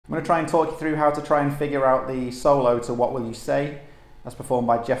going to try and talk you through how to try and figure out the solo to What Will You Say? That's performed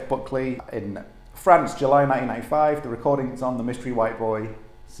by Jeff Buckley in France, July 1995. The recording is on the Mystery White Boy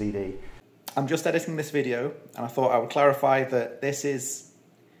CD. I'm just editing this video and I thought I would clarify that this is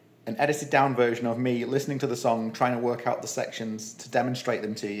an edited down version of me listening to the song, trying to work out the sections to demonstrate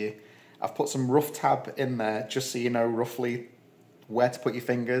them to you. I've put some rough tab in there just so you know roughly where to put your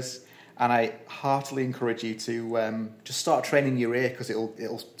fingers, and I heartily encourage you to just start training your ear, because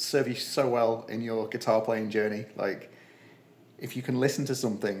it'll serve you so well in your guitar playing journey. Like, if you can listen to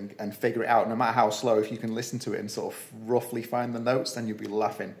something and figure it out, no matter how slow, if you can listen to it and sort of roughly find the notes, then you'll be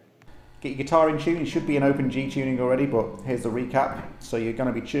laughing. Get your guitar in tune. You should be in open G tuning already, but here's the recap. So you're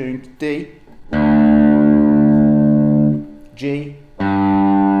going to be tuned D, G,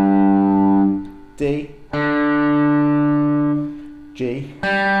 D, G,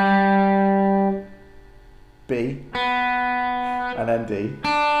 B, and then D.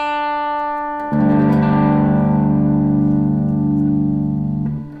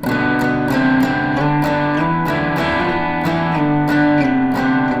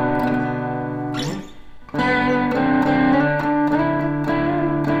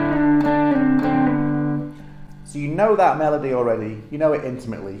 So you know that melody already, you know it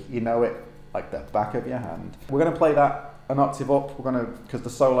intimately, you know it like the back of your hand. We're going to play that an octave up, because the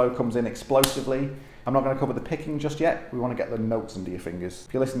solo comes in explosively. I'm not going to cover the picking just yet, we want to get the notes under your fingers.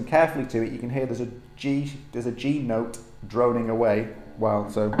 If you listen carefully to it, you can hear there's a G note droning away while,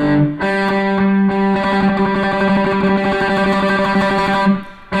 so.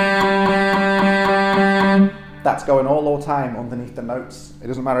 That's going all the time underneath the notes. It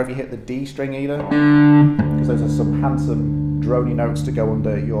doesn't matter if you hit the D string either, because those are some handsome drony notes to go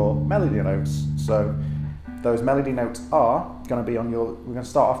under your melody notes. So those melody notes are going to be on your, we're going to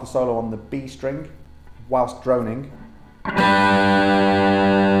start off the solo on the B string whilst droning.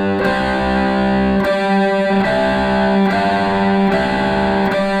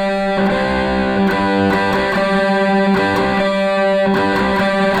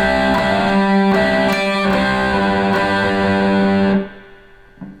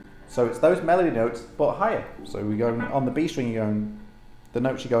 So it's those melody notes, but higher. So we go on the B string, you're going, the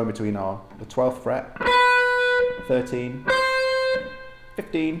notes you go in between are the 12th fret, 13,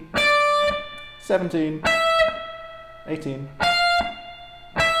 15, 17, 18,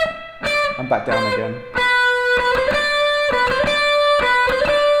 and back down again.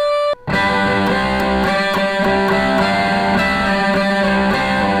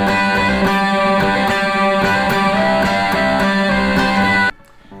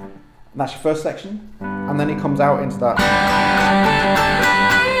 And that's your first section, and then it comes out into that.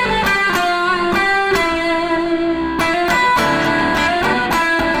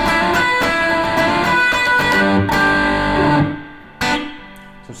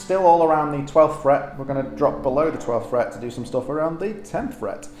 So still all around the 12th fret, we're going to drop below the 12th fret to do some stuff around the 10th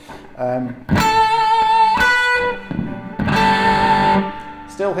fret.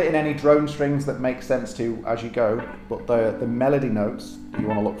 Still hitting any drone strings that make sense to as you go, but the melody notes you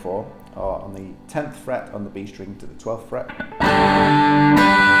want to look for are on the 10th fret on the B string to the 12th fret.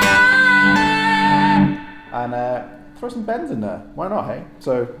 And throw some bends in there, why not, hey?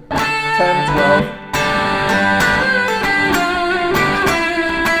 So 10, 12.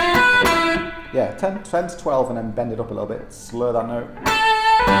 Yeah, 10 to 12, and then bend it up a little bit, slur that note.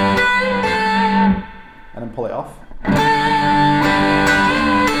 And then pull it off.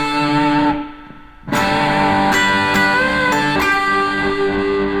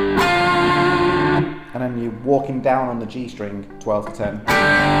 And then you're walking down on the G string, 12 to 10.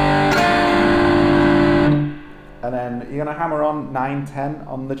 And then you're going to hammer on 9, 10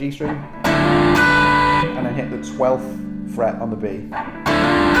 on the G string. And then hit the 12th fret on the B.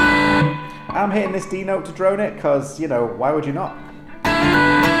 I'm hitting this D note to drone it, because, you know, why would you not?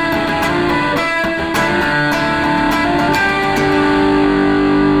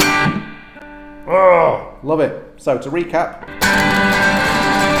 Oh, love it. So to recap.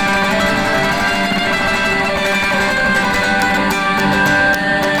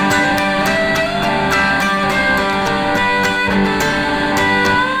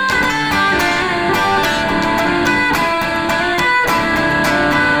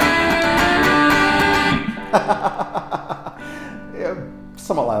 Yeah,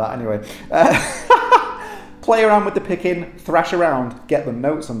 somewhat like that anyway. Play around with the picking, thrash around, get the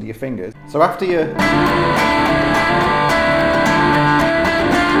notes under your fingers. So after you...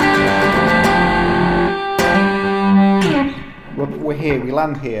 we're here, we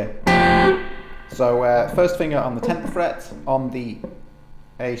land here. So first finger on the 10th fret on the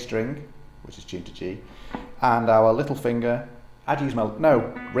A string, which is tuned to G, and our little finger I'd use my,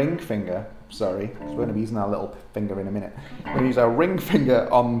 no, ring finger, sorry, because we're going to be using our little finger in a minute. We're going to use our ring finger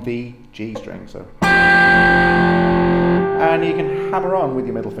on the G string, so. And you can hammer on with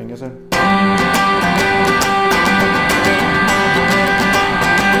your middle finger, so.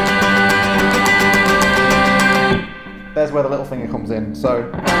 There's where the little finger comes in,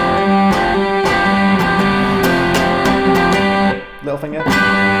 so. Little finger.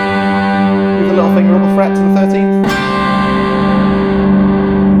 Move the little finger up a fret to the 13th.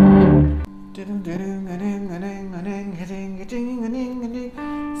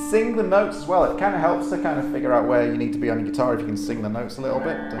 Sing the notes as well. It kind of helps to kind of figure out where you need to be on your guitar if you can sing the notes a little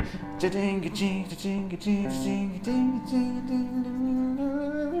bit.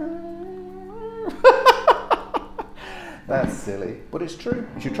 That's silly, but it's true.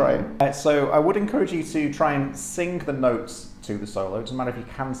 You should try it. So I would encourage you to try and sing the notes to the solo. It doesn't matter if you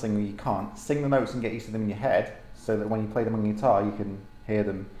can sing or you can't. Sing the notes and get used to them in your head, so that when you play them on the guitar, you can hear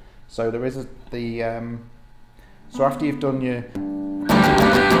them. So there is so after you've done your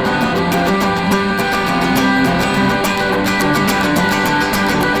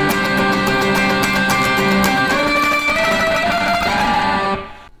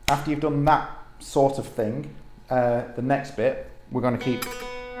that sort of thing, the next bit, we're going to keep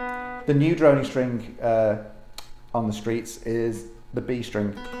the new droning string on the streets is the B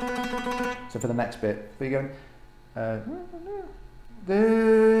string. So for the next bit, we're going.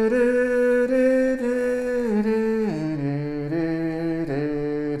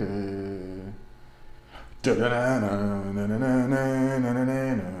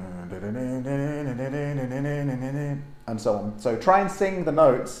 And so on. So try and sing the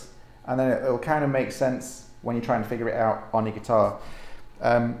notes, and then it'll kind of make sense when you try and figure it out on your guitar.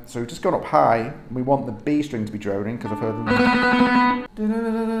 So we've just gone up high. We want the B string to be droning because I've heard them.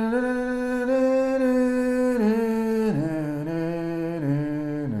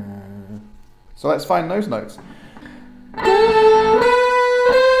 So let's find those notes.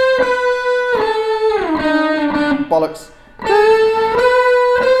 Bollocks.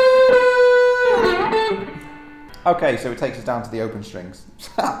 Okay, so it takes us down to the open strings.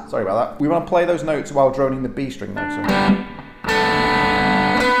 Sorry about that. We want to play those notes while droning the B string notes.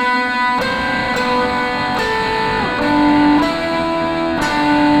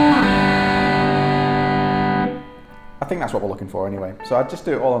 I think that's what we're looking for anyway. So I'd just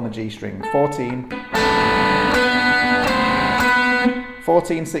do it all on the G string. 14,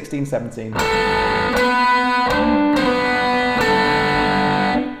 16, 17.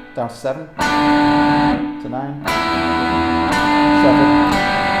 Down to 7. To 9. 7.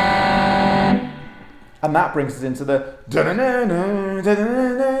 And that brings us into the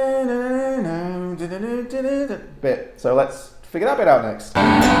bit. So let's figure that bit out next.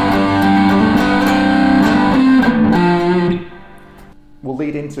 We'll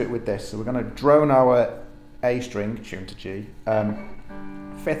lead into it with this. So we're going to drone our A string, tuned to G,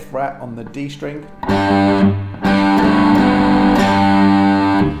 5th fret on the D string.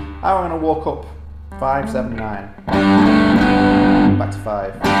 And we're going to walk up 5, 7, 9. Back to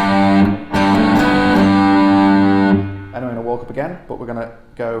 5. And we're going to walk up again, but we're going to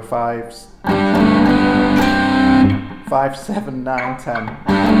go 5, 7, 9, 10.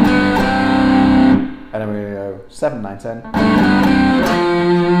 And then we're going to go 7, 9, 10.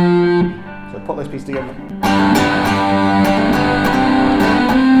 So put this piece together.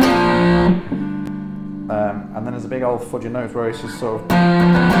 And then there's a big old fudge of notes where it's just sort of. And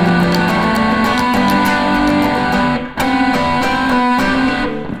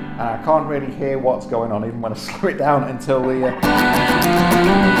I can't really hear what's going on even when I slow it down until the.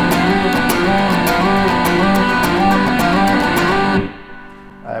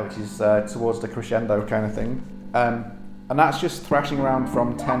 Which is towards the crescendo kind of thing. And that's just thrashing around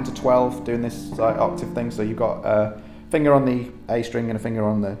from 10 to 12, doing this octave thing. So you've got a finger on the A string and a finger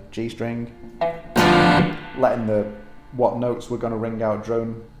on the G string, letting what notes we're going to ring out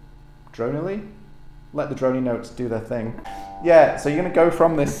dronily. Let the drony notes do their thing. Yeah, so you're going to go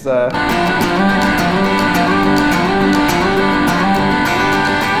from this. Yeah,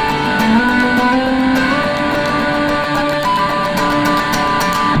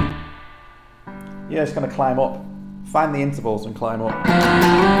 it's going to climb up. Find the intervals and climb up.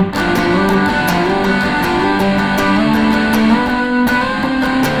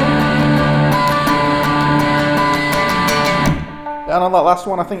 And on that last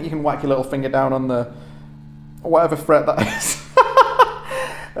one, I think you can whack your little finger down on the whatever fret that is.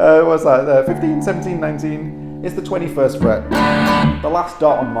 What's that? 15, 17, 19. It's the 21st fret. The last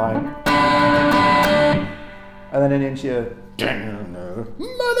dot on mine. And then into your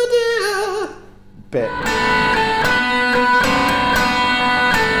bit.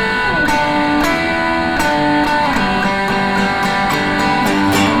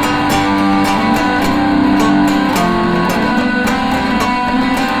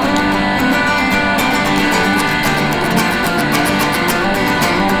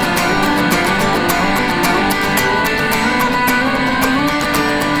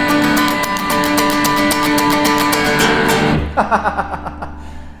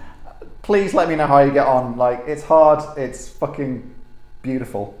 Please let me know how you get on. Like, it's hard, it's fucking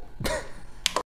beautiful.